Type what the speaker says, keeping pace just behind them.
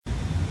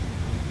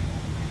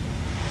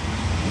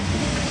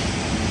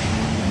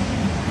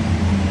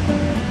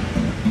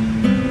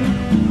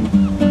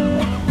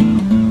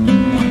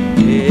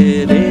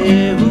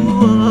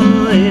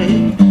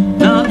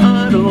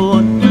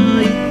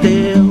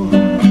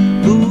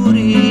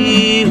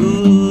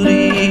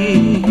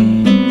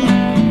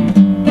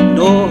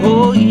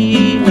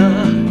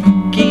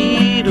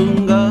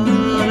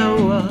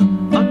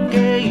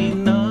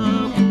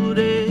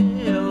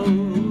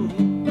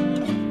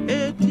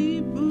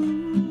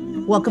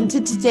Welcome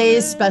to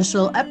today's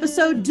special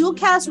episode,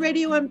 Dualcast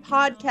Radio and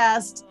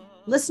Podcast.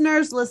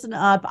 Listeners, listen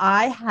up.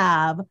 I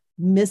have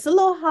Miss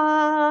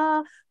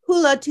Aloha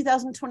Hula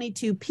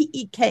 2022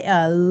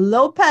 P.E.K.A.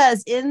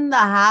 Lopez in the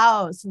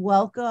house.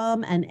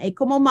 Welcome, and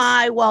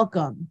Ekomomai,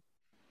 welcome.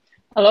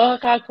 Aloha,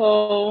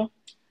 Kako.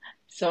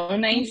 So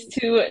nice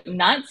to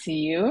not see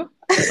you,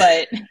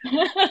 but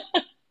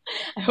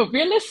I hope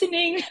you're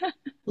listening.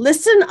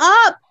 Listen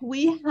up.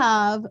 We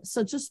have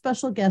such a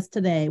special guest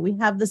today. We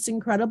have this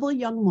incredible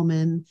young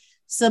woman.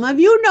 Some of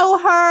you know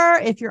her.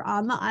 If you're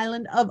on the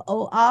island of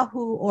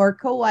Oahu or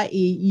Kauai,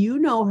 you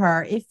know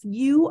her. If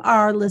you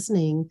are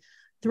listening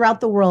throughout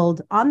the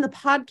world on the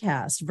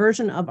podcast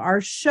version of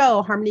our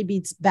show, Harmony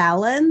Beats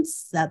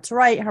Balance. That's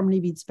right, Harmony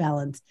Beats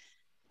Balance.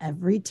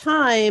 Every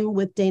time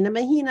with Dana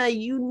Mahina,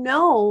 you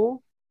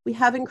know we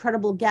have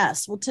incredible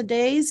guests. Well,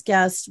 today's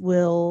guest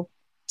will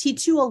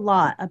teach you a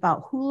lot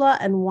about hula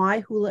and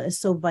why hula is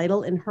so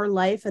vital in her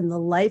life and the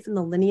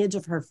lineage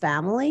of her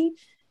family.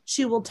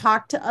 She will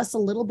talk to us a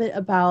little bit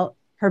about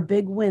her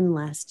big win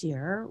last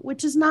year,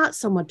 which is not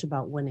so much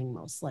about winning,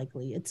 most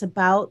likely. It's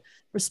about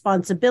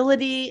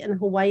responsibility. In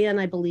Hawaiian,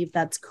 I believe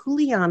that's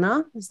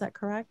kuleana. Is that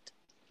correct?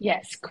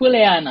 Yes,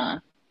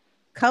 kuleana.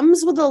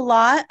 Comes with a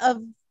lot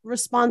of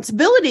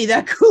responsibility,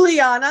 that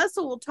kuleana.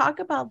 So we'll talk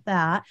about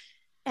that.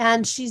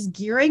 And she's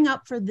gearing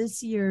up for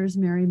this year's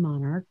Merry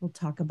Monarch. We'll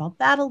talk about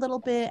that a little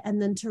bit.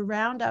 And then to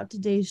round out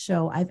today's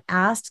show, I've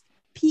asked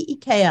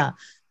P.E.K.A.,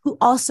 who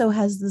also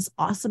has this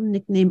awesome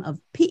nickname of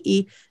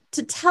P.E.,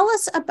 to tell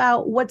us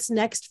about what's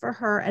next for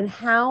her and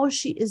how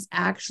she is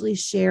actually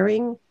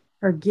sharing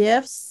her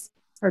gifts,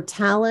 her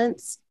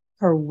talents,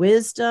 her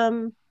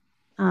wisdom.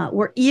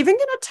 We're even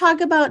going to talk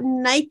about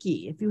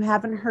Nike. If you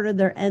haven't heard of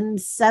their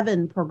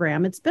N7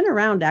 program, it's been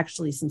around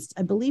actually since,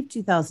 I believe,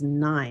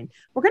 2009.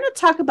 We're going to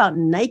talk about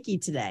Nike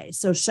today.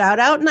 So shout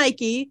out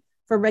Nike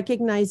for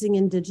recognizing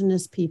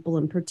Indigenous people,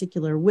 in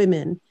particular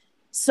women.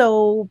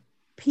 So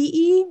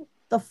P.E.,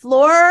 the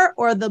floor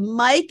or the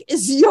mic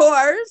is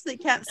yours. They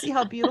can't see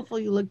how beautiful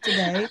you look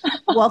today.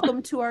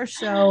 Welcome to our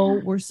show.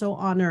 We're so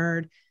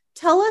honored.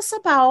 Tell us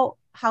about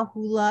how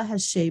hula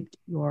has shaped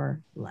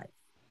your life.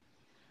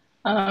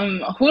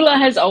 Hula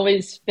has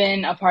always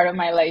been a part of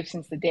my life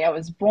since the day I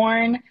was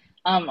born.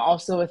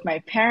 Also with my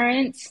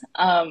parents.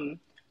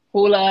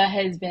 Hula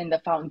has been the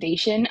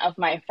foundation of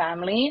my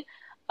family.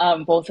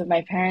 Both of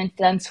my parents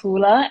dance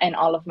hula and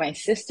all of my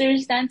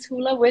sisters dance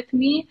hula with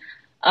me.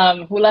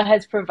 Hula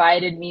has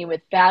provided me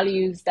with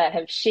values that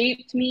have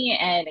shaped me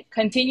and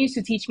continues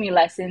to teach me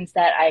lessons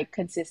that I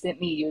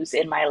consistently use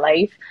in my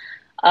life.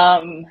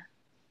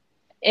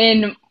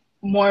 In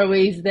more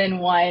ways than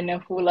one,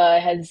 hula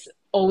has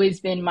always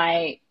been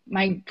my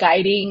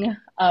guiding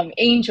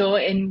angel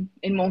in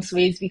most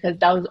ways, because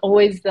that was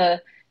always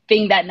the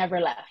thing that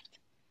never left.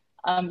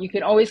 You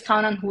can always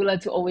count on hula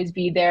to always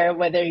be there,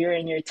 whether you're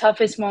in your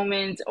toughest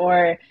moments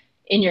or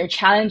in your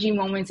challenging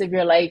moments of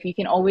your life. You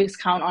can always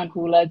count on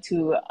hula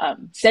to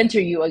center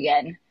you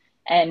again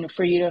and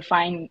for you to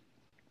find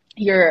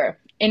your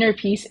inner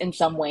peace in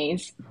some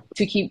ways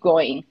to keep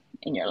going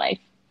in your life.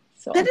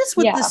 So that is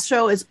what this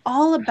show is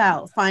all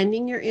about: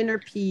 finding your inner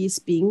peace,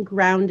 being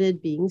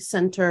grounded, being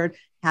centered,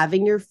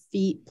 having your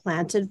feet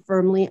planted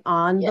firmly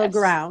on the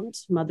ground.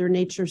 Mother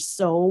Nature's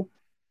so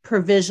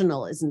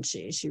provisional, isn't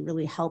she? She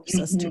really helps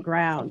us to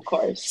ground. Of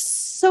course.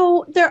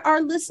 So there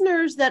are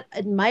listeners that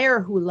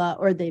admire hula,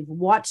 or they've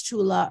watched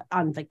hula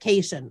on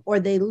vacation, or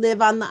they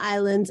live on the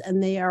islands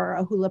and they are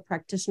a hula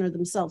practitioner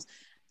themselves.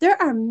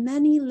 There are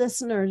many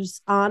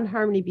listeners on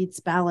Harmony Beats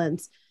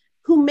Balance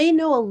who may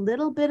know a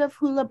little bit of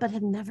hula, but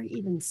have never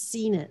even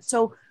seen it.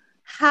 So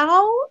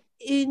how,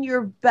 in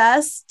your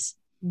best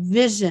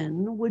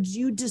vision, would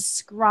you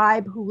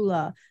describe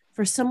hula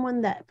for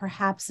someone that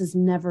perhaps has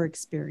never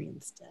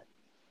experienced it?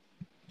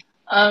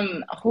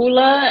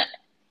 Hula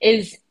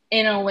is,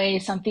 in a way,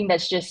 something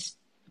that's just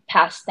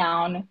passed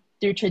down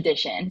through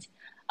traditions.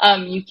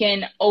 You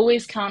can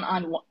always count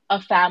on a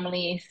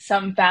family,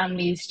 some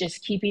families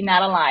just keeping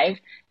that alive.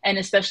 And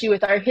especially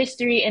with our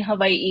history in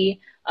Hawaii,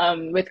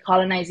 with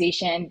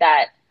colonization,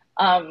 that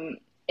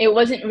it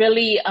wasn't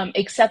really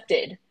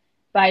accepted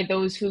by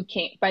those who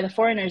came, by the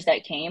foreigners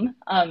that came.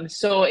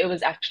 So it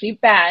was actually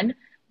banned,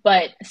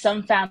 but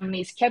some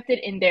families kept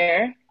it in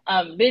their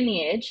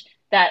lineage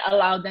that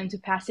allowed them to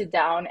pass it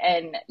down.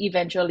 And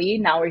eventually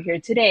now we're here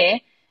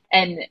today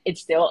and it's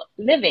still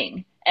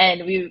living.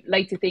 And we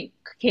like to thank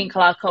King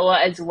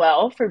Kalakaua as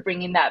well for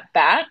bringing that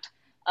back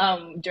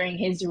during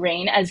his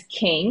reign as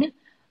king,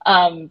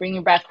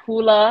 bringing back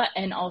hula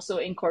and also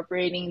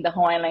incorporating the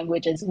Hawaiian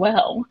language as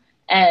well.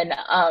 And,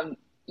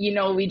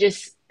 we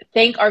just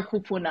thank our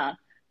kupuna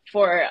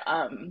for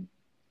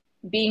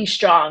being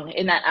strong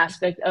in that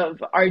aspect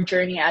of our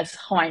journey as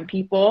Hawaiian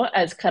people,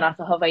 as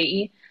Kanaka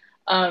Hawaii,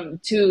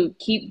 to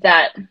keep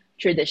that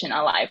tradition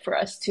alive for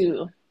us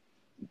to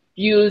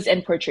use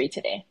and portray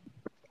today.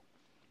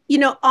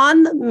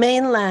 On the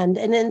mainland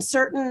and in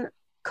certain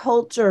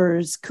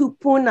cultures,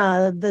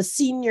 kupuna, the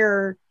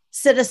senior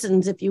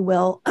citizens, if you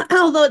will,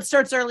 although it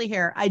starts early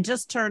here. I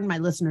just turned, my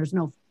listeners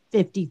know,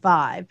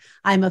 55.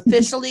 I'm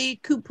officially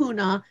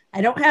kupuna.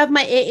 I don't have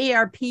my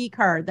AARP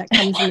card that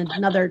comes in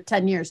another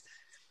 10 years.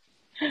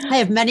 I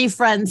have many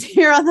friends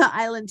here on the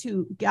island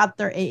who got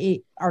their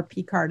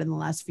AARP card in the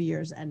last few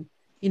years. And,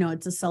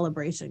 it's a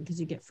celebration because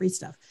you get free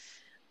stuff.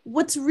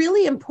 What's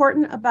really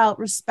important about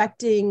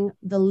respecting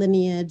the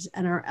lineage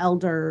and our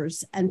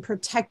elders and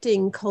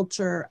protecting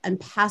culture and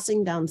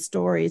passing down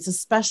stories,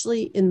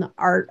 especially in the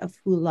art of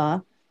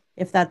hula,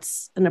 if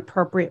that's an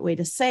appropriate way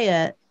to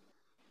say it,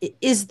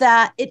 is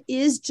that it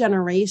is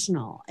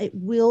generational. It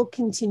will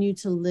continue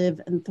to live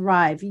and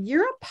thrive.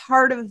 You're a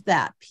part of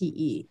that,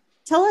 PE.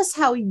 Tell us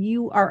how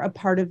you are a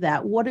part of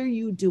that. What are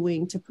you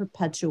doing to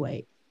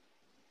perpetuate?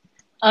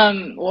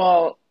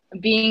 Well,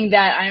 being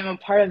that I'm a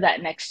part of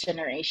that next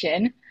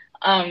generation,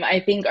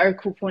 I think our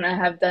kupuna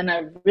have done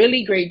a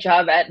really great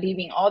job at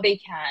leaving all they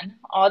can,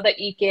 all the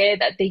ike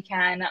that they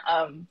can,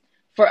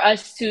 for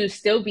us to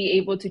still be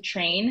able to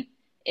train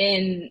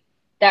in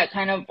that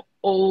kind of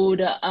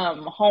old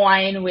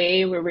Hawaiian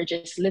way where we're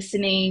just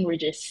listening, we're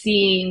just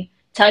seeing,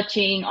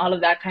 touching, all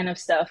of that kind of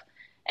stuff.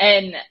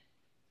 And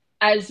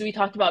as we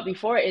talked about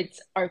before, it's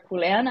our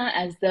kuleana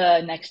as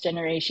the next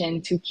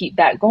generation to keep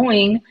that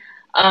going,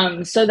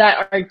 so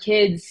that our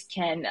kids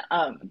can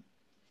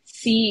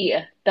see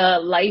the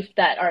life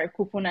that our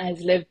kupuna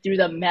has lived through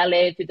the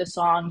mele, through the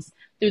songs,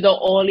 through the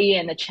oli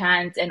and the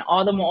chants and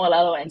all the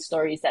mo'olelo and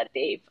stories that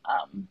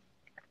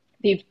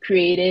they've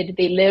created.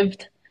 They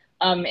lived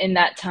in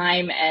that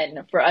time,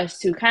 and for us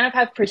to kind of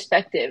have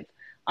perspective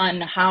on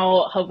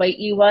how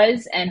Hawaii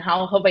was and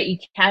how Hawaii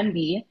can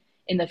be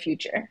in the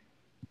future.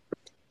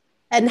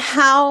 And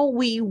how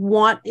we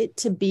want it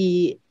to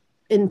be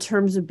in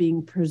terms of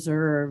being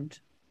preserved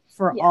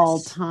for all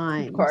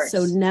time.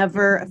 So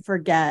never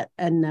forget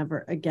and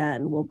never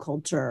again will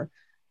culture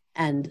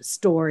and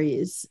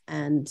stories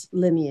and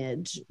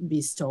lineage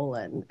be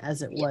stolen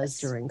as it was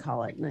during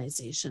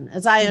colonization.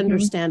 As I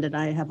understand it,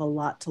 I have a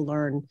lot to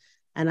learn.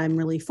 And I'm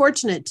really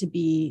fortunate to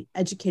be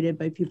educated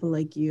by people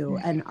like you,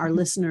 and our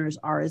listeners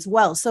are as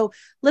well. So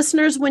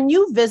listeners, when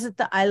you visit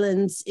the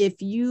islands,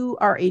 if you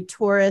are a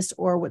tourist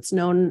or what's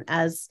known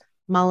as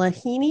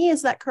Malihini,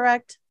 is that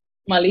correct?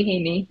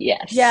 Malihini,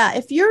 yes. Yeah,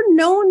 if you're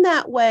known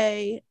that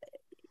way,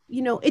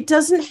 it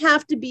doesn't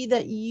have to be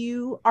that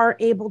you are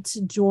able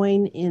to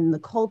join in the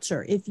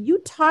culture. If you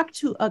talk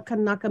to a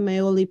Kanaka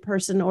Maoli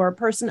person or a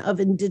person of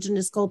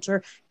indigenous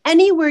culture,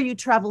 anywhere you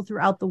travel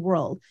throughout the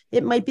world,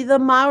 it might be the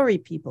Maori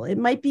people, it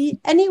might be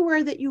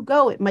anywhere that you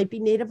go, it might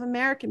be Native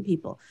American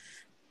people.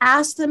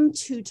 Ask them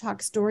to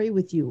talk story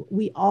with you.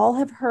 We all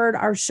have heard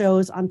our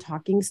shows on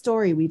Talking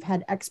Story. We've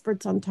had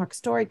experts on Talk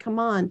Story come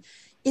on.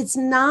 It's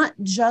not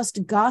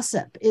just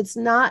gossip. It's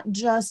not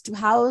just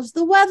how's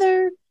the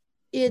weather.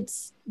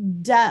 It's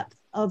depth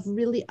of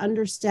really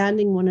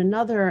understanding one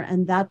another.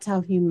 And that's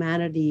how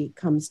humanity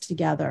comes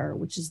together,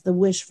 which is the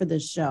wish for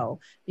this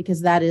show,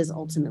 because that is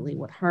ultimately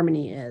what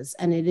harmony is.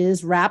 And it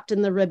is wrapped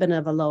in the ribbon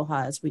of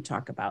aloha, as we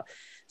talk about.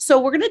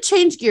 So we're going to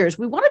change gears.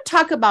 We want to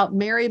talk about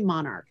Merry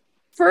Monarch.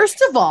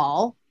 First of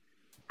all,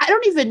 I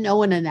don't even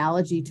know an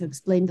analogy to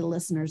explain to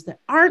listeners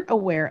that aren't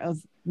aware of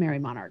Merry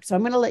Monarch. So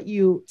I'm going to let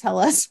you tell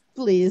us,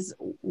 please.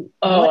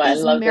 What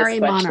is Merry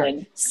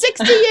Monarch?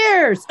 60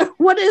 years.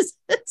 What is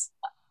it?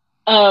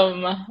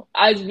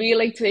 I'd really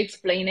like to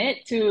explain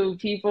it to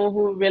people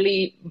who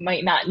really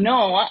might not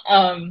know.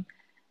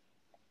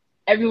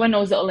 Everyone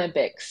knows the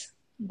Olympics.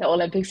 The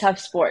Olympics have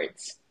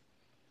sports.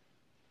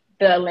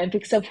 The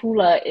Olympics of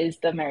Hula is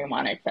the Merry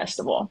Monarch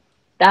Festival.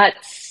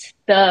 That's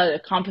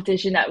the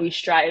competition that we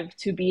strive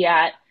to be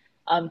at,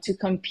 to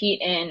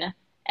compete in,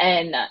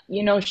 and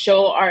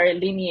show our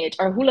lineage,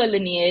 our hula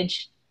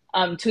lineage,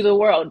 to the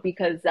world,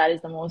 because that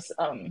is the most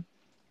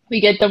we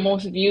get the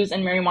most views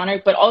in Merry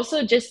Monarch, but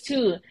also just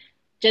to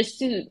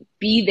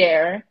be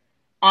there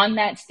on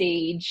that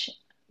stage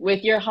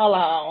with your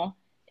halau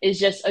is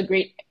just a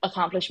great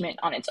accomplishment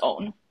on its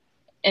own.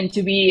 And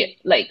to be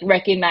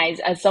recognized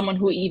as someone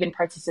who even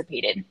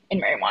participated in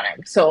Merry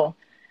Monarch. So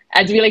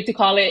as we like to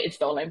call it, it's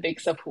the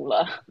Olympics of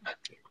hula.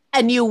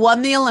 And you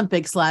won the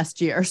Olympics last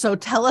year. So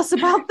tell us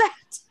about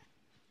that.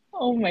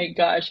 Oh my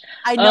gosh.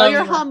 I know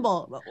you're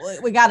humble,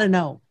 but we got to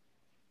know.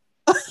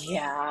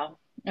 Yeah.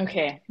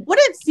 Okay. What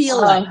did it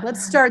feel like?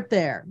 Let's start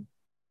there.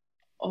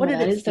 What did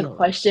that is the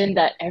question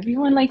that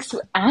everyone likes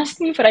to ask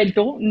me, but I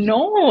don't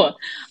know.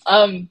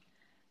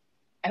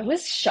 I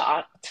was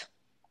shocked.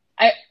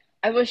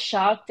 I was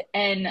shocked,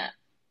 and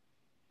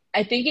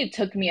I think it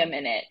took me a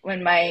minute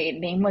when my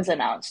name was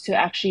announced to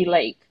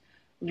actually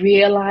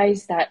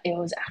realize that it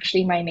was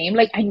actually my name.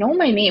 I know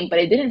my name, but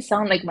it didn't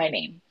sound like my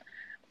name.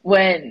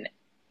 When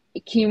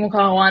Kimu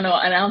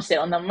Kawano announced it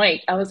on the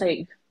mic, I was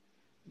like,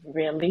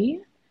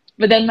 really?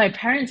 But then my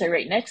parents are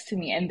right next to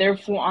me, and they're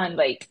full on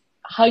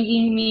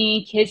hugging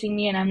me, kissing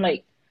me, and I'm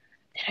like,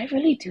 did I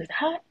really do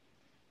that?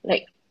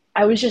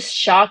 I was just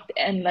shocked,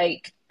 and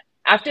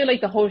after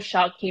the whole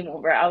shock came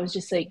over, I was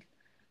just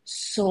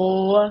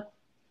so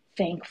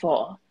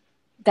thankful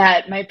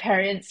that my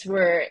parents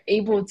were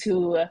able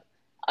to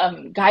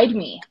guide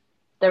me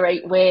the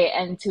right way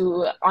and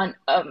to oh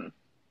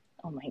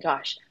my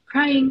gosh,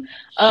 crying.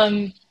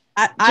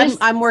 Just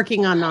I'm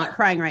working on not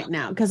crying right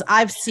now because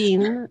I've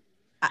seen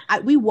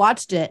we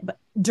watched it but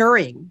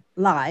during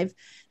live.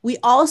 We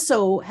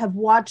also have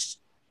watched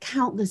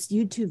countless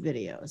YouTube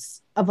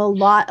videos of a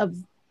lot of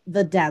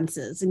the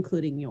dances,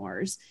 including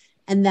yours,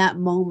 and that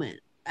moment.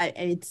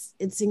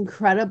 It's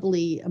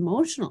incredibly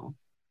emotional,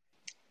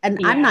 and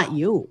I'm yeah. not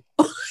you.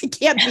 I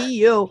can't be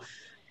you.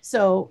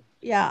 So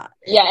yeah,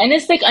 Yeah, and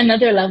it's like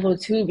another level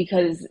too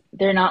because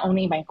they're not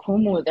only my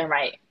kumu, they're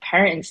my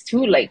parents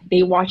too. Like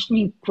they watched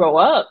me grow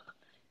up.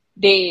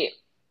 They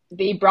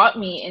they brought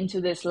me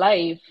into this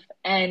life,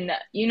 and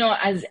you know,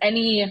 as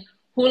any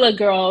hula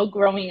girl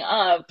growing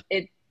up,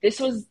 it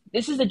this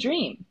is a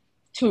dream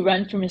to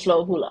run for Miss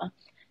Low Hula.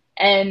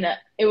 And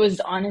it was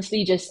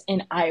honestly just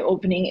an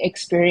eye-opening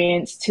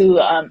experience to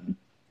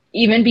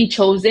even be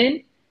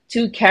chosen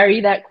to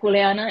carry that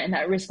kuleana and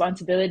that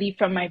responsibility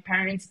from my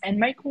parents and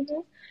my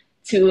kumu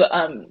to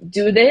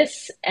do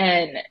this.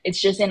 And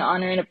it's just an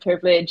honor and a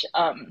privilege.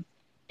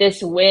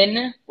 This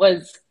win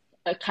was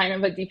a kind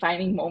of a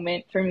defining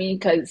moment for me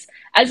because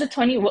as a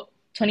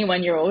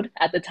 21 year old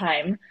at the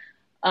time,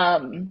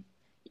 um,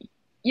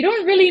 you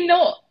don't really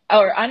know,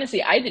 or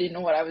honestly, I didn't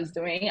know what I was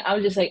doing. I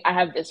was just like, I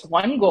have this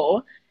one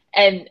goal,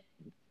 and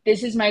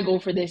this is my goal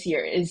for this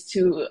year is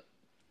to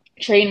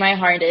train my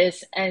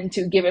hardest and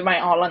to give it my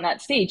all on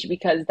that stage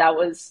because that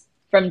was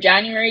from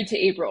January to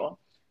April.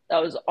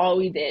 That was all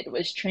we did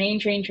was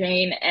train, train,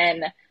 train.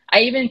 And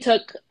I even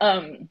took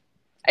I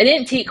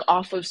didn't take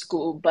off of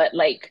school, but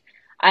like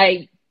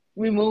I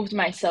removed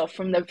myself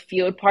from the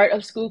field part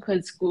of school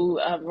because school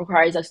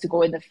requires us to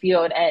go in the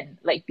field and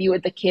like be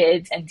with the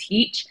kids and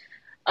teach.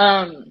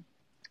 Um,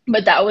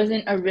 but that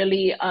wasn't a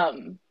really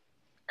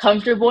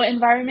comfortable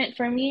environment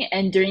for me.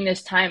 And during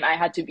this time, I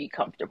had to be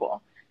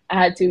comfortable. I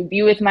had to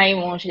be with my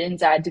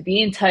emotions. I had to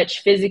be in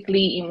touch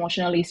physically,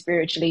 emotionally,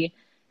 spiritually.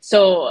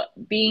 So,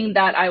 being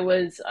that I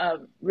was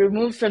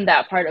removed from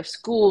that part of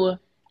school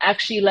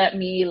actually let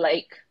me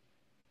like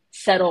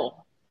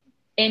settle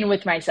in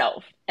with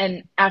myself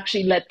and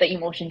actually let the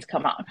emotions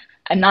come out.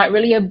 I'm not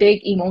really a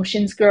big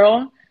emotions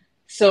girl.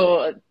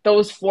 So,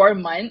 those 4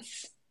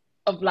 months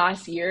of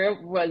last year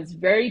was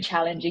very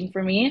challenging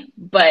for me,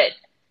 but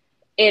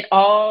it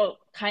all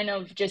kind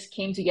of just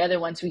came together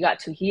once we got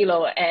to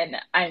Hilo. And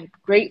I'm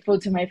grateful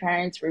to my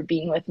parents for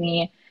being with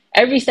me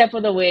every step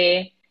of the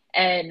way.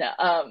 And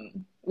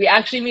we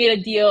actually made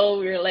a deal.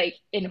 We were like,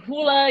 in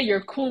hula,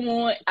 your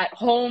kumu, at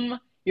home,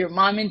 your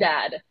mom and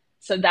dad.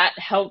 So that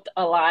helped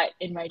a lot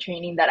in my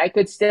training that I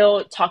could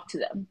still talk to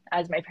them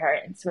as my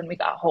parents when we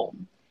got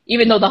home,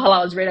 even though the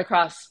hala was right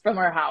across from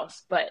our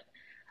house. But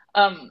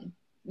um,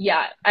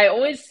 yeah, I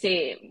always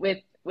say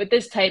with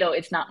this title,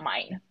 it's not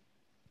mine,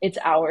 it's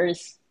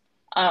ours.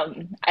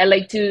 I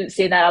like to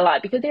say that a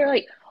lot because they're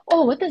like,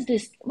 "Oh, what does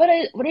this? What are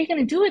you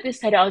gonna do with this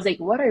title?" I was like,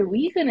 "What are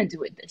we gonna do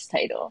with this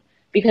title?"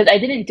 Because I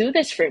didn't do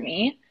this for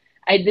me.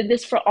 I did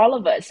this for all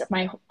of us.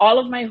 My all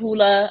of my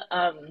hula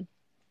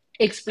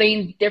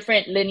explained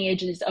different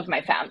lineages of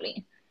my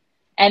family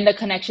and the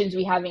connections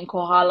we have in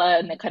Kohala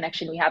and the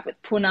connection we have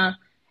with Puna,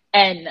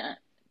 and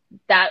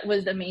that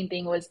was the main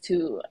thing was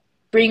to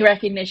bring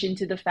recognition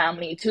to the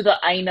family, to the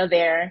Aina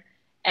there,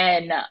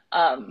 and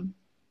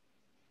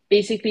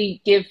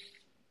basically give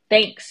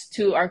thanks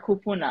to our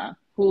kupuna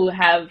who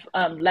have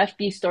left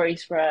these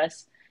stories for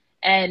us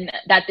and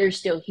that they're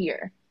still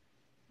here.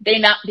 They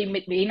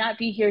may not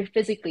be here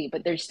physically,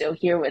 but they're still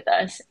here with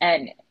us.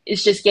 And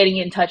it's just getting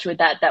in touch with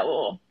that that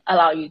will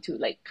allow you to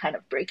like kind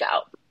of break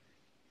out.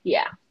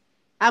 Yeah.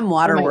 I'm Oh my gosh,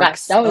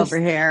 waterworks that over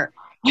was here.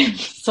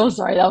 so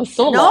sorry. That was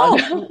so No,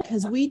 long.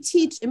 because we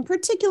teach, in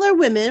particular,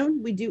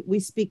 women. We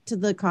speak to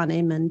the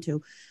Kane men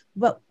too,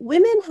 but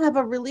women have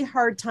a really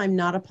hard time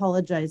not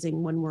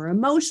apologizing when we're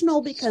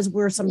emotional because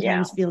we're Yeah.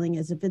 sometimes feeling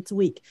as if it's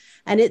weak,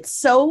 and it's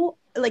so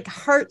like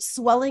heart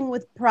swelling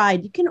with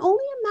pride. You can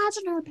only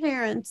imagine her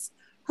parents,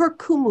 her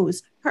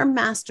kumus, her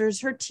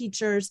masters, her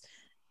teachers.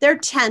 They're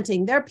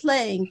chanting, they're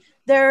playing,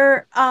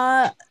 they're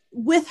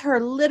with her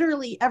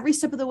literally every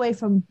step of the way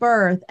from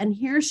birth, and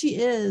here she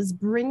is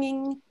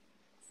bringing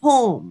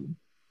home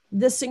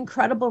this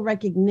incredible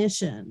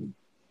recognition.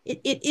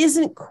 It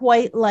isn't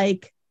quite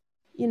like,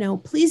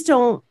 please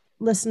don't,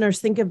 listeners,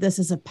 think of this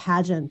as a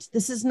pageant.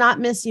 This is not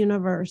Miss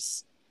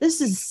Universe.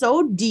 This is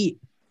so deep.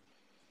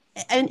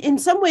 And in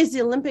some ways,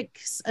 the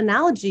Olympics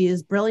analogy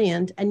is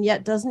brilliant and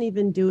yet doesn't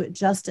even do it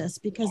justice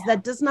because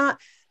that does not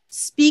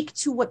speak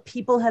to what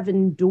people have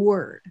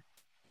endured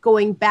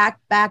going back,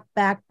 back,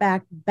 back,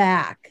 back,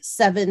 back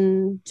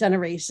 7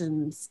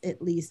 generations,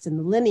 at least in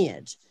the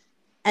lineage.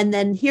 And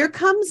then here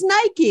comes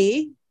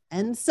Nike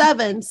and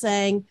Seven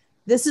saying,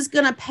 this is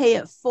going to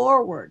pave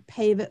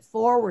it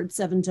forward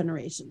 7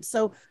 generations.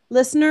 So,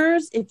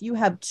 listeners, if you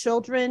have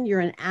children,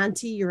 you're an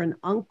auntie, you're an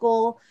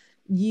uncle,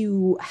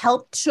 you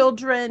help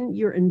children,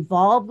 you're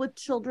involved with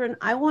children,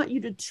 I want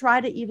you to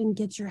try to even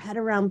get your head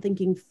around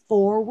thinking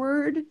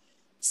forward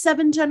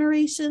 7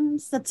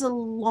 generations. That's a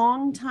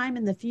long time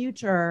in the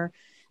future.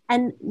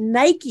 And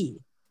Nike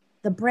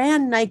the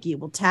brand Nike.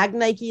 We'll tag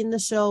Nike in the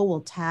show.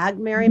 We'll tag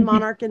Mary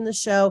Monarch in the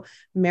show.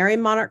 Mary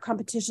Monarch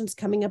competition's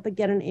coming up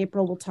again in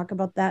April. We'll talk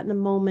about that in a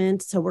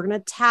moment. So we're going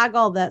to tag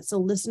all that. So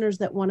listeners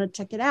that want to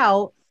check it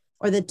out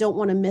or that don't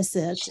want to miss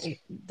it,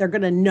 they're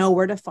going to know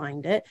where to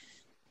find it.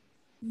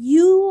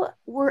 You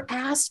were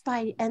asked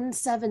by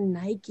N7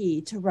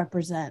 Nike to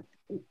represent.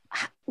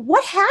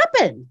 What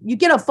happened? You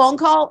get a phone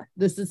call.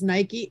 This is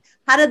Nike.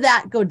 How did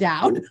that go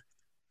down?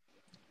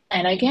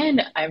 And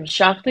again, I'm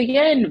shocked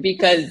again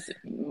because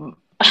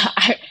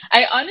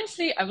I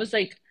honestly, I was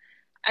like,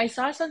 I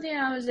saw something and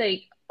I was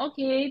like,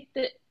 okay,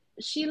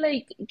 she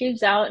like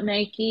gives out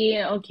Nike.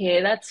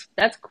 Okay, that's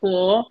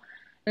cool.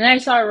 And then I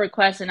saw a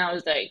request and I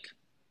was like,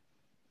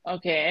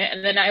 okay.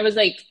 And then I was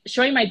like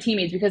showing my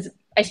teammates because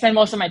I spend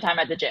most of my time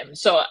at the gym.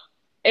 So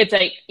it's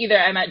like either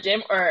I'm at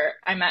gym or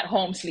I'm at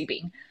home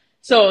sleeping.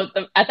 So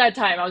at that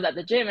time I was at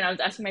the gym and I was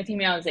asking my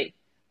teammate, I was like,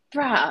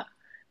 bruh,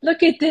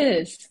 look at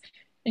this.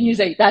 And he's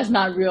like, that's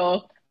not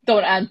real.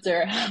 Don't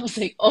answer. I was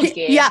like,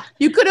 okay. Yeah,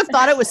 you could have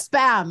thought it was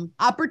spam.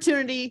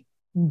 Opportunity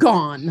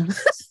gone.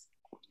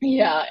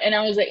 Yeah. And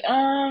I was like,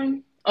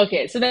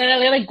 okay. So then I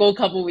let it go a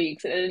couple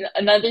weeks and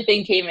another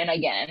thing came in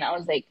again. And I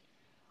was like,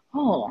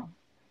 oh,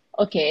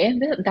 okay,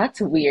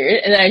 that's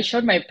weird. And then I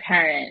showed my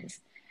parents,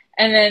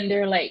 and then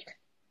they're like,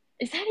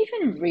 is that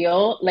even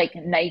real? Like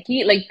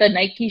Nike, like the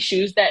Nike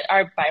shoes that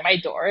are by my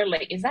door,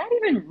 like, is that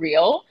even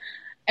real?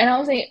 And I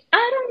was like,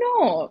 I don't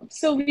know.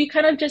 So we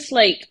kind of just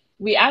like,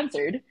 we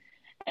answered,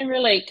 and we're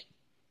like,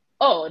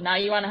 oh, now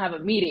you want to have a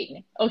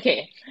meeting.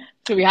 Okay.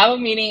 So we have a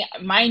meeting.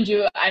 Mind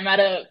you, I'm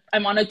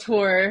on a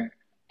tour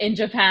in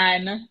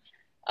Japan,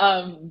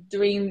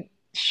 doing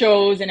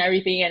shows and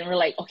everything. And we're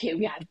like, okay,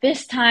 we have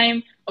this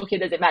time. Okay,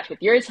 does it match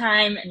with your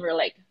time? And we're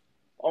like,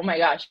 oh my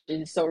gosh,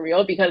 this is so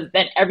real because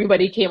then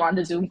everybody came on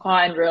the Zoom call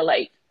and we're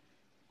like,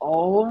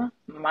 oh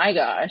my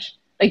gosh.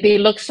 Like they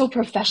look so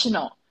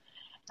professional.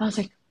 I was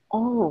like,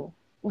 oh,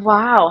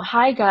 wow.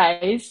 Hi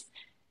guys.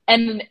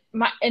 And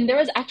there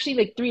was actually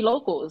like three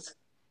locals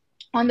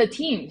on the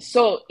team.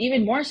 So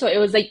even more so, it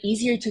was like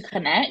easier to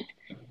connect.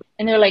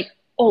 And they're like,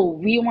 "Oh,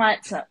 we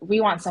want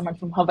someone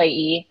from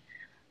Hawaii.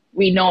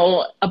 We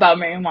know about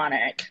Mary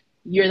Monarch.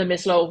 You're the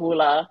Miss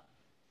Hula.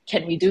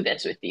 Can we do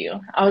this with you?"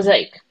 I was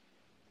like,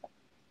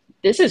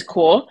 "This is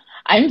cool.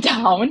 I'm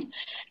down."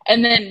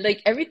 And then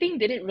like everything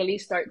didn't really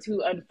start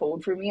to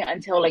unfold for me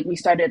until like we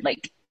started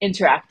like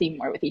interacting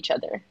more with each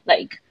other.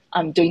 Like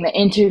doing the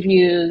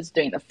interviews,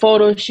 doing the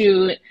photo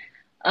shoot,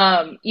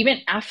 even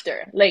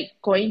after like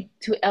going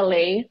to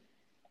LA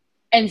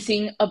and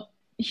seeing a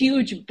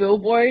huge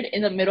billboard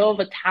in the middle of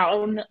a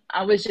town,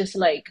 I was just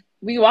like,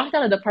 we walked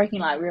out of the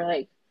parking lot. We were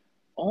like,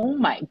 oh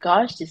my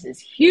gosh, this is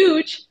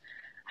huge.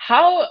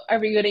 How are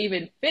we going to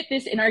even fit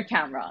this in our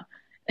camera?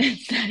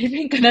 It's not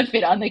even going to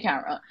fit on the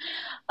camera.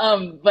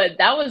 But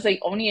that was like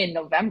only in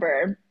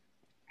November.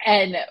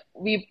 And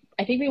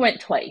I think we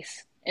went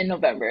twice in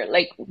November.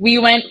 Like we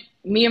went,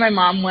 me and my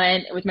mom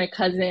went with my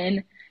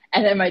cousin.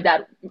 And then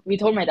we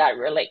told my dad, we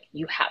were like,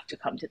 you have to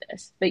come to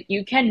this. Like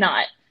you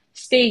cannot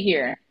stay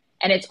here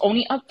and it's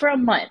only up for a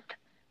month.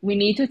 We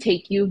need to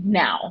take you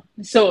now.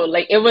 So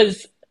like it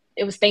was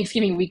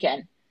Thanksgiving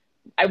weekend.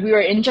 We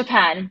were in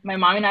Japan. My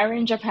mom and I were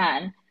in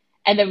Japan,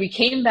 and then we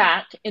came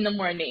back in the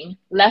morning,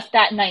 left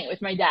that night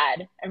with my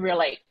dad, and we were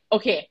like,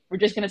 okay, we're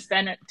just gonna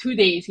spend 2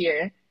 days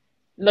here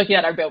looking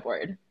at our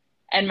billboard.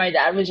 And my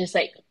dad was just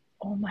like,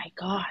 oh my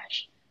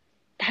gosh,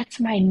 that's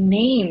my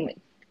name,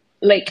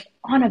 like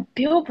on a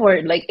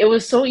billboard. Like it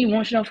was so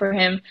emotional for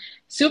him,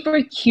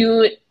 super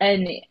cute,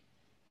 and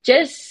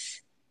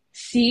just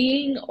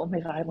seeing, oh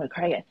my God, I'm gonna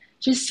cry again.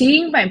 Just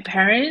seeing my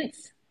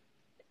parents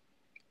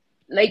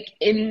like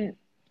in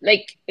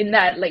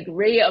that like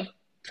ray of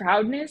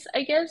proudness,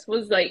 I guess,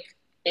 was like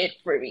it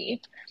for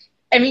me.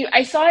 I mean,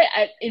 I saw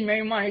it in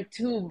Mary Monarch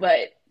too,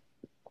 but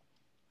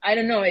I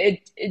don't know,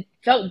 it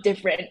felt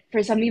different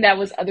for something that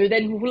was other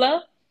than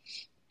hula.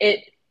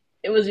 It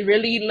it was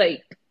really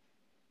like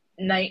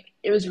nice.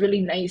 It was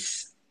really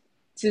nice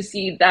to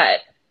see that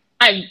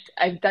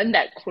I've done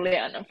that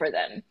kuleana for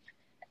them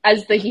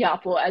as the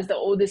hiapo, as the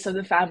oldest of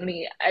the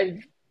family.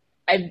 I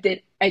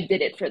did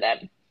it for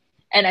them,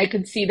 and I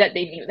could see that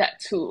they knew that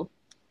too.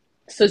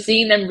 So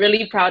seeing them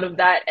really proud of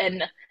that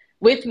and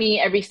with me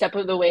every step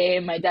of the way.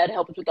 My dad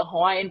helped with the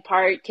Hawaiian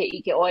part. Ke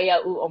ike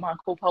oia u o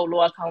mākou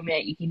paulua ka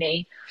mea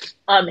ikinei.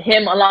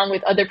 Him along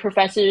with other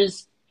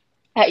professors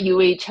at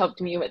UH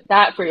helped me with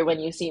that for when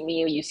you see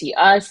me, you see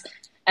us.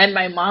 And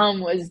my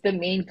mom was the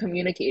main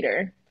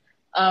communicator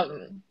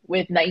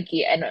with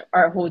Nike and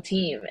our whole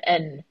team.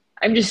 And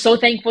I'm just so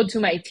thankful to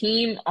my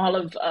team, all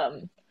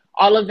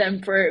of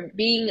them for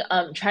being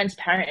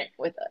transparent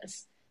with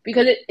us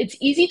because it's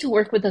easy to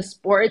work with a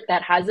sport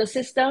that has a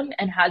system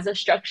and has a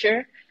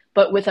structure,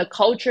 but with a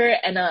culture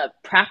and a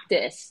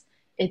practice,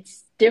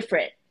 it's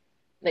different.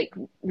 Like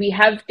we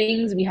have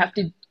things we have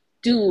to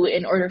do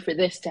in order for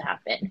this to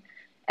happen.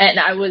 And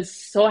I was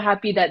so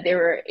happy that they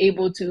were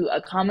able to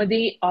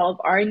accommodate all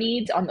of our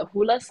needs on the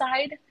hula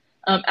side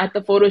at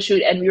the photo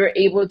shoot. And we were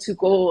able to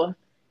go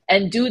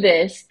and do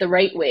this the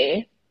right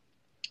way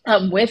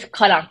with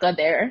Karaka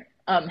there,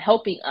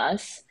 helping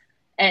us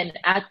and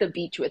at the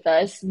beach with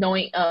us,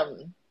 knowing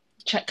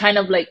kind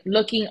of like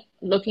looking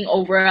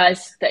over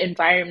us, the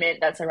environment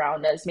that's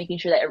around us, making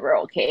sure that we're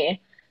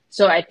okay.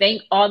 So I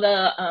thank all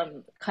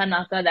the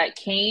Kanaka that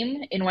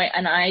came in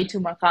Waianae to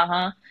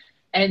Makaha,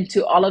 and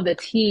to all of the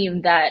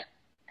team that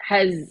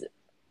has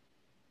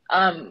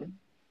um,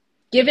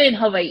 given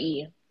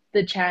Hawaii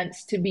the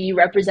chance to be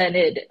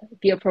represented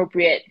the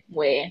appropriate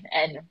way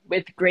and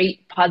with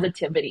great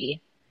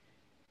positivity.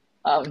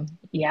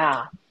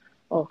 Yeah.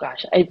 Oh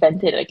gosh, I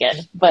vented again,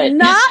 but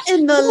Not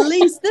in the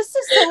least. This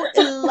is so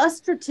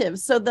illustrative.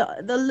 So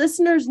the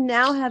listeners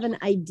now have an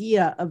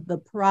idea of the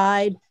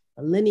pride,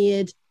 the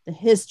lineage, the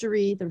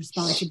history, the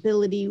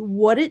responsibility,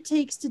 what it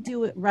takes to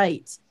do it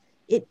right.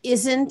 It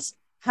isn't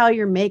how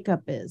your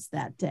makeup is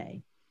that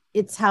day.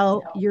 It's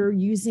how no. you're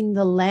using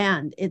the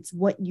land. It's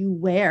what you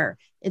wear.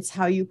 It's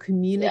how you Yeah.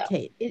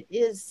 communicate. It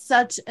is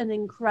such an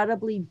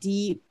incredibly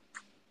deep,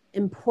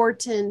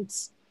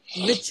 important,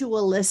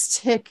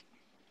 ritualistic,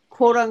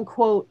 quote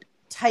unquote,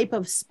 type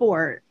of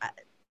sport. I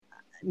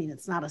mean,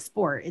 it's not a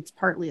sport. It's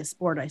partly a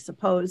sport, I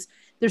suppose.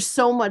 There's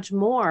so much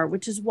more,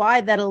 which is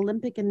why that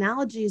Olympic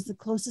analogy is the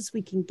closest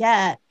we can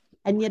get.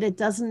 And yet it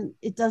doesn't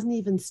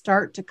even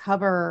start to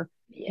cover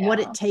what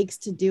it Yeah. takes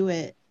to do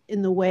it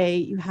in the way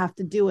you have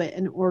to do it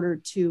in order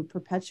to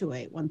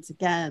perpetuate once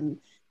again,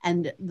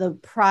 and the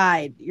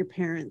pride your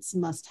parents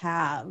must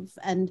have.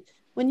 And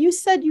when you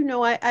said,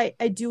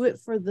 I do it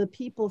for the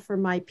people, for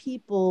my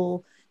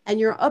people, and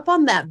you're up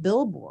on that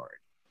billboard,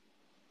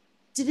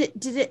 did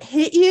it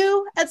hit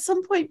you at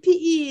some point,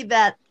 PE,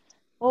 that,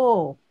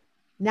 oh,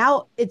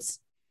 now it's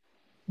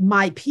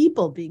my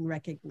people being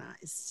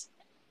recognized?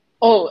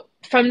 Oh,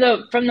 from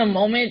the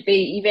moment they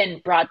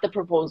even brought the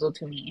proposal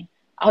to me,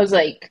 I was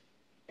like,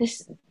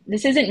 this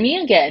isn't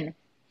me again.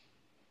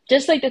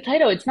 Just like the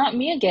title, it's not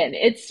me again.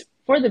 It's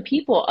for the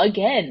people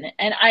again.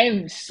 And I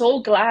am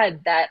so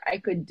glad that I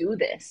could do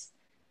this.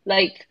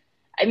 Like,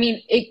 I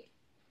mean,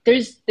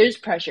 there's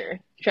pressure.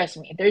 Trust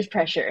me, there's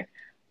pressure.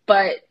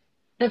 But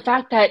the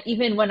fact that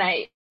even when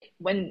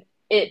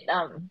it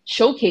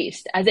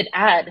showcased as an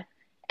ad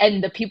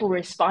and the people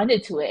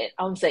responded to it,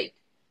 I was like,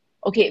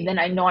 okay, then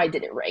I know I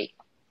did it right.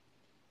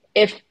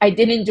 If I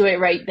didn't do it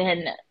right,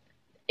 then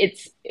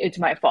it's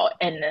my fault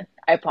and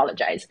I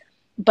apologize.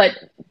 But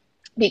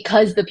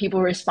because the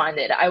people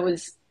responded, I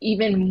was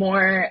even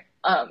more,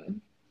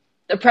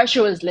 the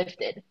pressure was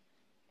lifted.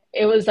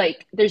 It was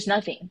like, there's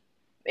nothing.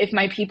 If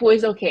my people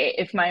is okay,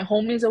 if my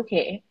home is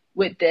okay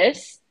with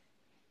this,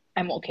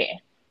 I'm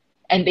okay.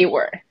 And they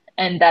were.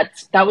 And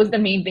that was the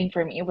main thing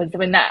for me, was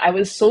when that I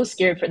was so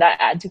scared for that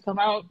ad to come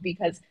out,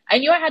 because I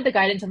knew I had the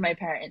guidance of my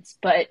parents,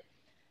 but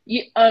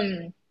you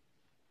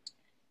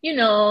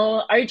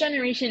our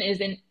generation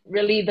isn't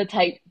really the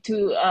type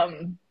to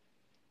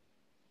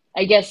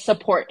I guess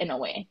support in a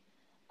way.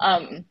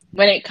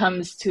 When it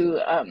comes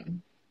to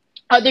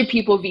other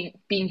people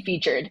being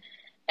featured,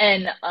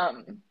 and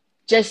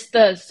just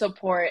the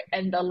support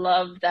and the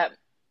love that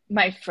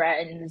my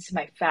friends,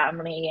 my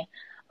family,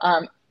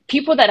 um,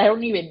 people that I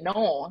don't even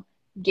know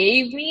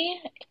gave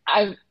me.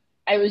 I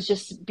was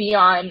just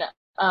beyond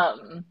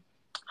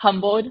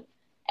humbled,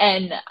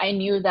 and I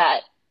knew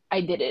that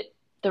I did it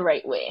the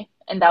right way,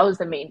 and that was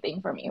the main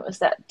thing for me, was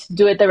that to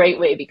do it the right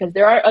way, because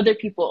there are other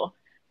people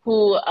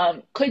who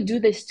could do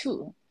this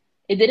too.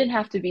 It didn't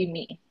have to be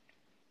me.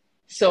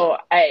 So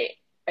I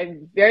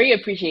very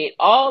appreciate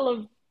all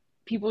of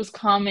people's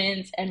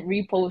comments and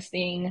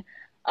reposting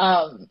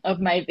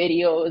of my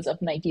videos,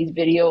 of Nike's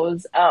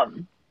videos,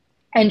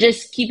 and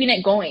just keeping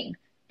it going,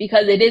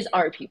 because it is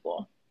our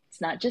people.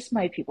 It's not just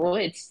my people.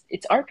 It's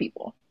our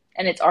people,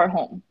 and it's our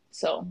home.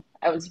 So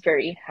I was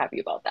very happy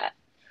about that.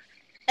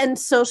 And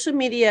social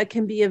media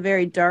can be a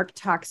very dark,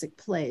 toxic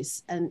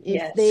place. And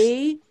Yes.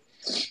 if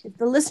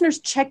the listeners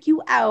check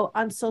you out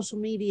on social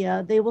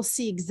media, they will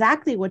see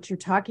exactly what you're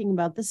talking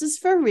about. This is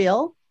for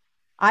real.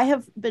 I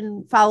have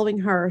been following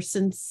her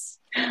since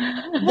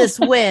this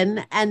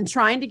win and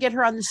trying to get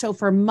her on the show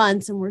for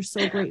months. And we're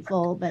so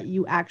grateful that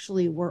you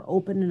actually were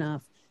open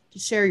enough to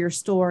share your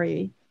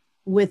story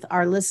with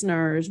our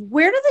listeners.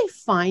 Where do they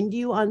find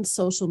you on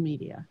social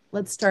media?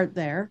 Let's start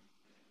there.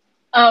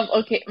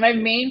 Okay, my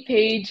main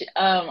page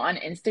on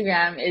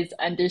Instagram is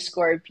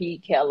underscore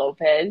PK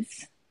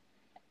Lopez,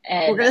 We're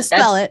and going to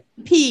spell that's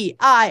it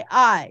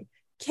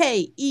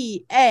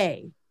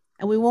PIIKEA.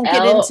 And we won't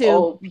get into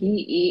Lopes.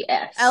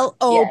 Yes.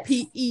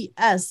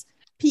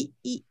 LOPESPEK.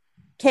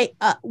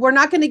 We're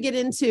not going to get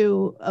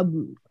into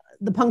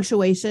the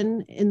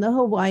punctuation in the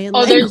Hawaiian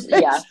Oh, there's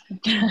yeah.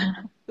 language.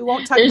 We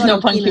won't talk There's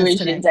about no Okinas punctuations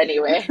today.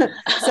 anyway.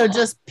 So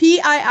just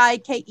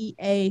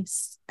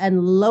PIIKEA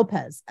and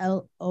Lopez,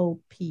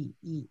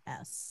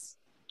 LOPES.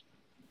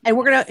 And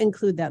we're going to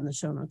include that in the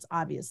show notes,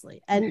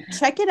 obviously. And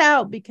check it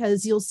out,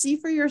 because you'll see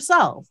for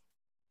yourself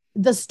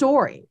the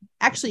story.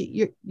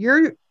 Actually,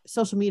 your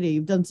social media,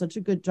 you've done such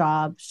a good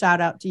job.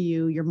 Shout out to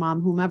you, your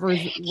mom, whomever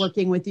is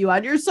working with you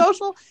on your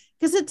social,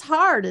 because it's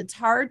hard. It's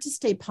hard to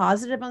stay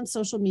positive on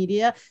social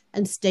media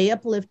and stay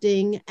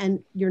uplifting.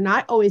 And you're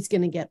not always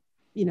going to get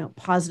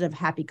positive,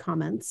 happy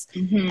comments,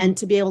 Hmm. and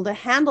to be able to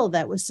handle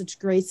that with such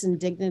grace and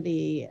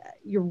dignity.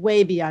 You're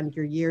way beyond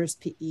your years,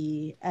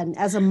 PE. And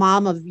as a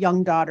mom of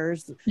young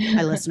daughters,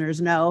 my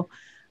listeners know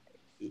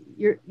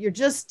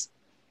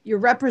you're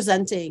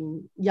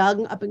representing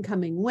young up and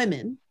coming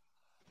women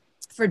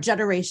for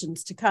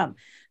generations to come.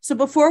 So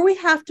before we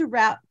have to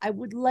wrap, I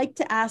would like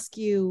to ask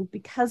you,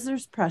 because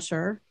there's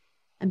pressure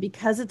and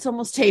because it's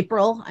almost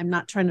April, I'm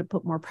not trying to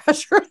put more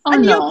pressure Oh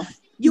on you. no,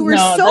 You were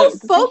no, so the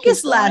pressure's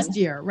focused last gone.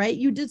 year, right?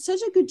 You did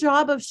such a good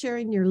job of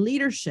sharing your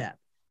leadership.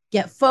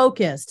 Get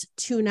focused,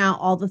 tune out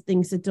all the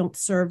things that don't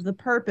serve the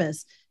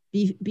purpose.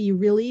 Be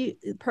really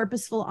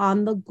purposeful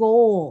on the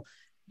goal.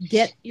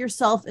 Get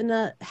yourself in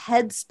a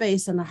head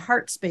space and a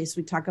heart space.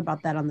 We talk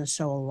about that on the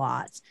show a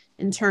lot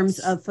in terms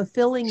of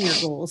fulfilling your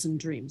goals and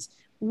dreams.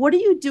 What are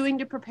you doing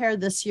to prepare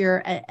this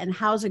year, and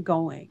how's it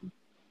going?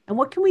 And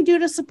what can we do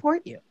to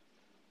support you?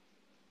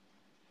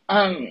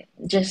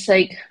 Just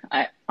like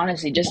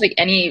honestly, just like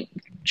any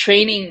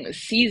training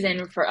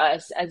season for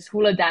us as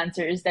hula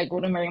dancers that go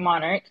to Mary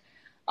Monarch,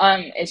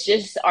 it's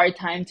just our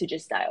time to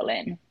just dial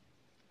in.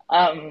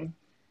 Um,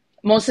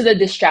 Most of the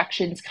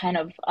distractions kind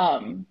of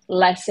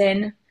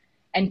lessen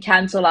and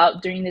cancel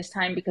out during this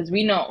time because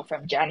we know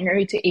from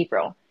January to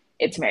April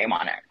it's Mary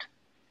Monarch,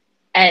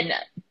 and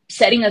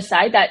setting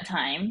aside that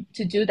time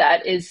to do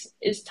that is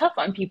tough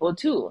on people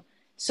too.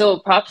 So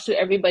props to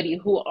everybody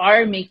who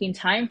are making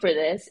time for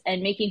this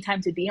and making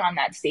time to be on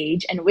that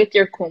stage and with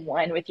your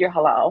kumu and with your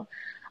halal.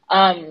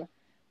 um,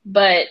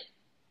 but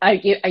I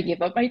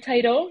give up my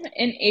title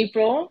in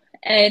April,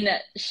 and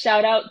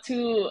shout out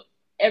to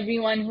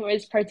everyone who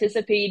is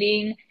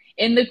participating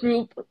in the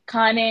group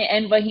Kane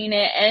and Vahine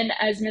and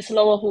as Miss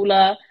Loa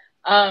Hula.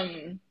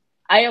 Um,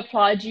 I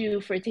applaud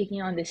you for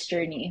taking on this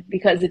journey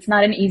because it's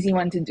not an easy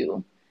one to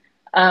do.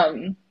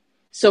 Um,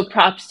 so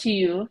props to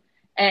you,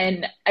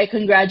 and I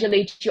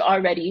congratulate you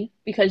already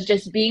because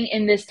just being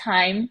in this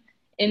time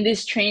in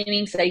this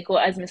training cycle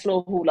as Miss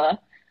Loa Hula,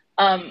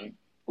 um,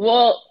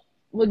 will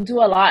will do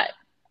a lot,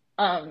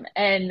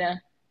 and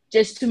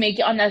just to make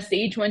it on that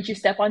stage, once you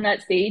step on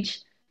that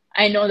stage,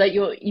 I know that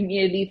you'll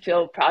immediately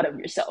feel proud of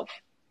yourself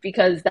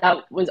because that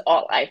was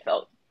all I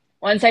felt.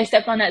 Once I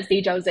stepped on that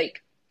stage, I was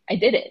like, I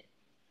did it.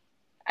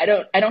 I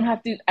don't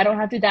have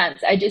to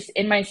dance. I just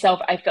in myself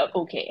I felt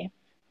okay.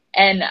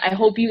 And I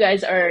hope you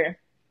guys are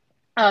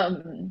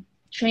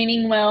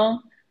training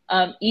well,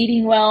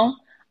 eating well,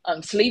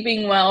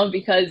 sleeping well,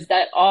 because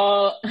that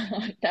all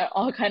that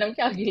all kind of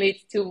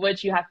calculates to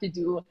what you have to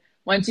do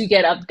once you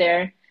get up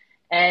there.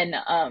 And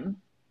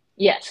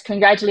yes,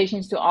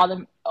 congratulations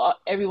to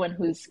everyone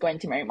who's going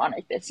to Mary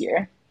Monarch this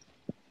year.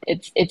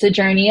 It's a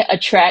journey, a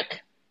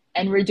trek,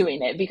 and we're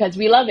doing it because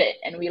we love it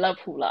and we love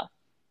hula.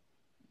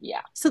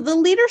 Yeah. So the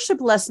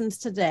leadership lessons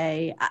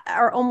today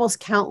are almost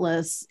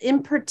countless.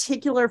 In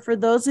particular, for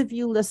those of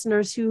you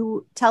listeners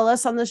who tell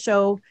us on the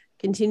show,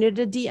 continue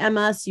to DM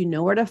us. You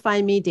know where to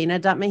find me,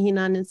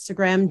 Dana.Mahina on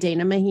Instagram,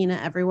 Dana Mahina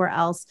everywhere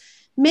else.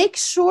 Make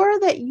sure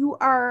that you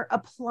are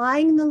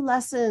applying the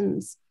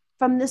lessons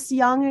from this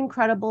young,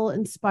 incredible,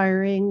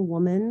 inspiring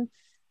woman.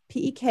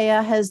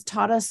 PEKea has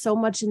taught us so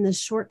much in this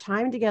short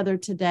time together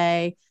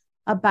today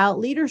about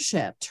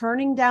leadership,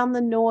 turning down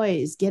the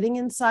noise, getting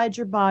inside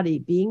your body,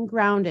 being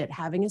grounded,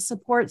 having a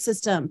support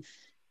system,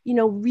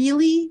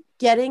 really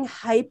getting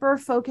hyper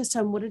focused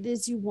on what it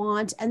is you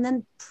want, and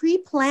then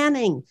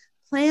pre-planning,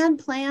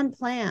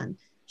 plan.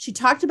 She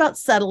talked about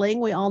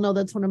settling. We all know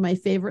that's one of my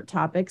favorite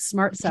topics,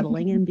 smart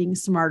settling and being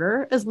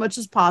smarter as much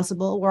as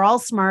possible. We're all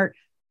smart.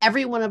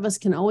 Every one of us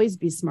can always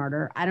be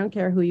smarter. I don't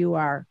care who you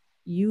are.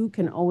 You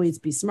can always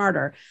be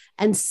smarter.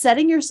 And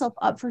setting yourself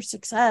up for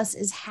success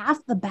is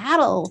half the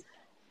battle.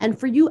 And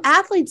for you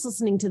athletes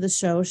listening to the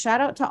show,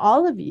 shout out to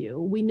all of you.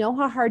 We know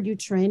how hard you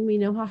train. We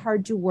know how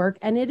hard you work.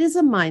 And it is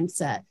a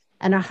mindset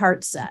and a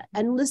heart set.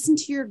 And listen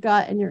to your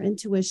gut and your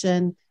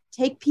intuition.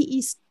 Take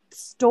PE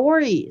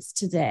stories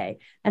today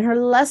and her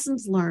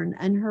lessons learned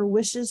and her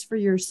wishes for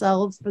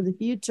yourselves for the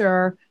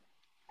future.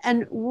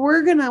 And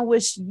we're going to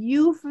wish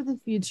you for the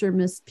future,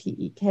 Miss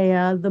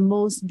PEKea, the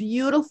most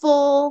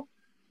beautiful,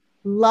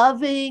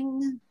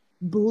 loving,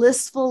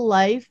 blissful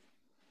life.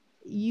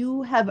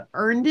 You have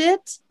earned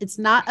it. It's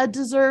not a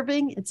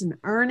deserving, it's an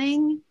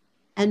earning.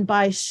 And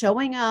by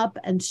showing up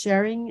and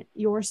sharing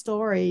your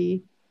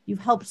story, you've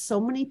helped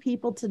so many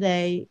people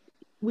today.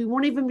 We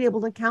won't even be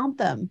able to count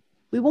them.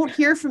 We won't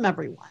hear from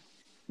everyone.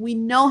 We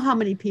know how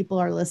many people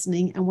are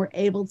listening, and we're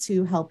able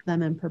to help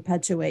them and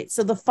perpetuate.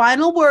 So the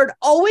final word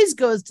always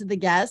goes to the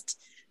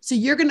guest. So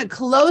you're going to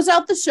close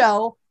out the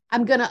show.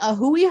 I'm going to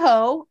ahui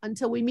ho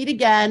until we meet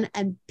again.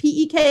 And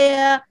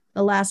PEKea,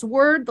 the last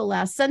word, the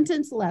last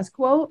sentence, the last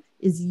quote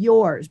is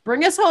yours.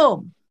 Bring us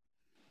home.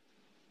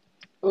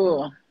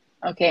 Ooh,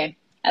 okay.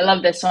 I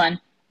love this one.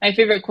 My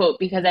favorite quote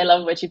because I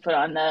love what you put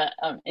on the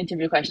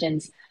interview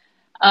questions.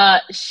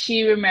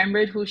 She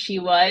remembered who she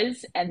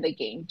was, and the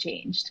game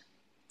changed.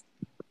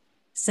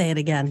 Say it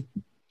again.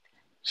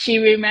 She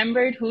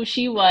remembered who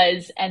she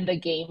was, and the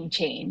game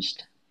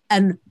changed.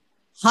 And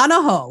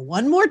hanaho,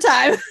 one more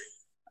time.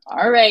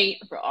 All right,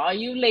 for all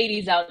you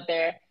ladies out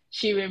there,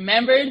 she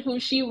remembered who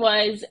she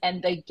was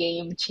and the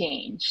game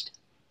changed.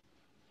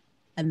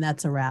 And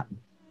that's a wrap.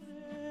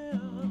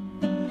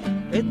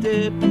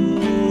 Ete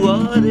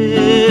puare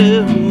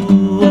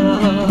hua,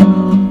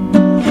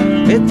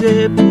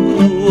 ete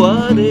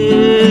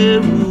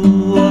puare hua.